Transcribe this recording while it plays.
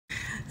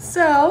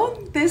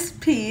So this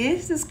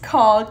piece is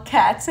called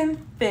Cats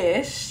and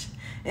Fish,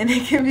 and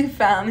it can be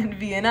found in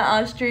Vienna,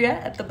 Austria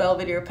at the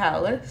Belvedere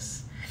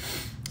Palace.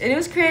 It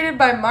was created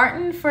by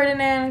Martin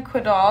Ferdinand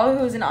Queudal,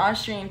 who is an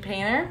Austrian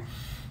painter.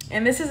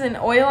 And this is an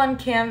oil on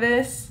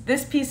canvas.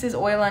 This piece is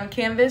oil on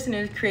canvas, and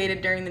it was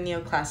created during the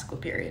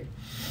neoclassical period.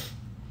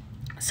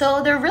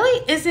 So there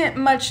really isn't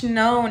much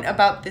known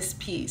about this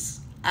piece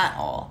at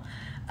all.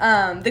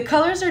 The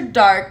colors are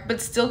dark,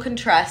 but still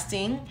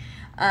contrasting.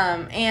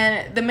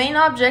 And the main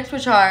objects,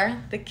 which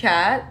are the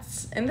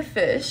cats and the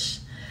fish,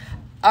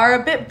 are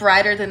a bit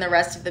brighter than the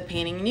rest of the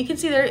painting. And you can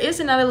see there is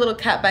another little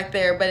cat back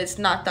there, but it's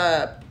not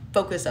the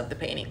focus of the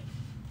painting.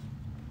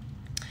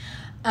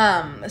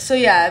 So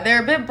yeah,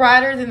 they're a bit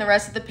brighter than the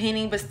rest of the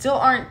painting, but still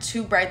aren't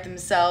too bright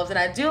themselves. And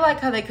I do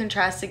like how they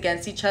contrast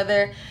against each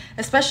other,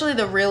 especially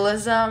the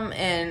realism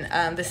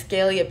and the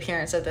scaly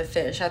appearance of the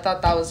fish. I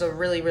thought that was a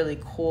really, really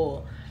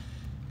cool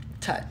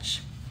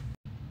touch.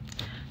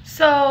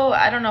 So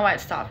I don't know why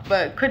it stopped,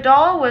 but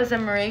Queudal was a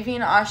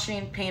Moravian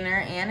Austrian painter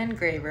and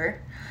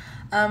engraver.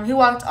 He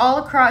worked all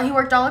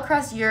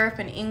across Europe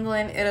and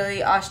England,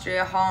 Italy,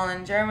 Austria,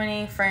 Holland,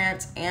 Germany,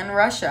 France, and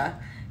Russia.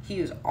 He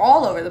was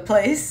all over the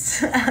place.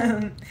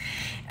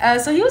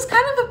 So he was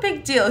kind of a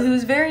big deal. He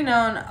was very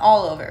known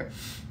all over.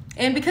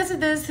 And because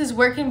of this, his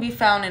work can be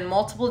found in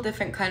multiple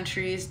different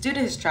countries due to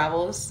his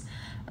travels.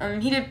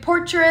 He did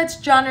portraits,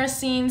 genre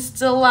scenes,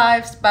 still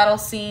lifes, battle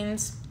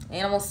scenes,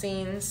 animal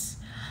scenes.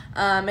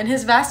 And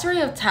his vast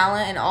array of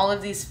talent in all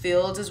of these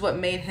fields is what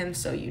made him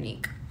so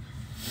unique.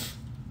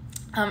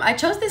 I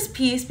chose this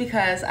piece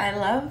because I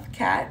love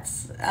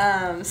cats.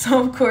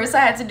 So of course I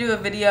had to do a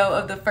video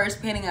of the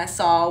first painting I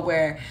saw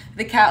where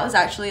the cat was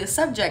actually a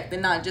subject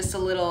and not just a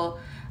little,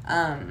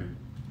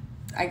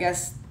 I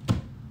guess,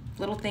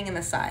 little thing in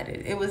the side.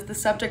 It was the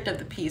subject of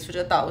the piece, which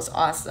I thought was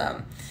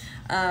awesome.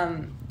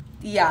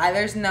 Yeah,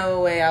 there's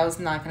no way I was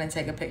not going to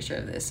take a picture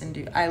of this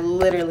and I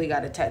literally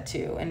got a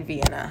tattoo in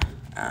Vienna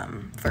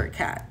for a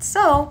cat.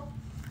 So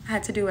I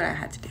had to do what I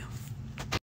had to do.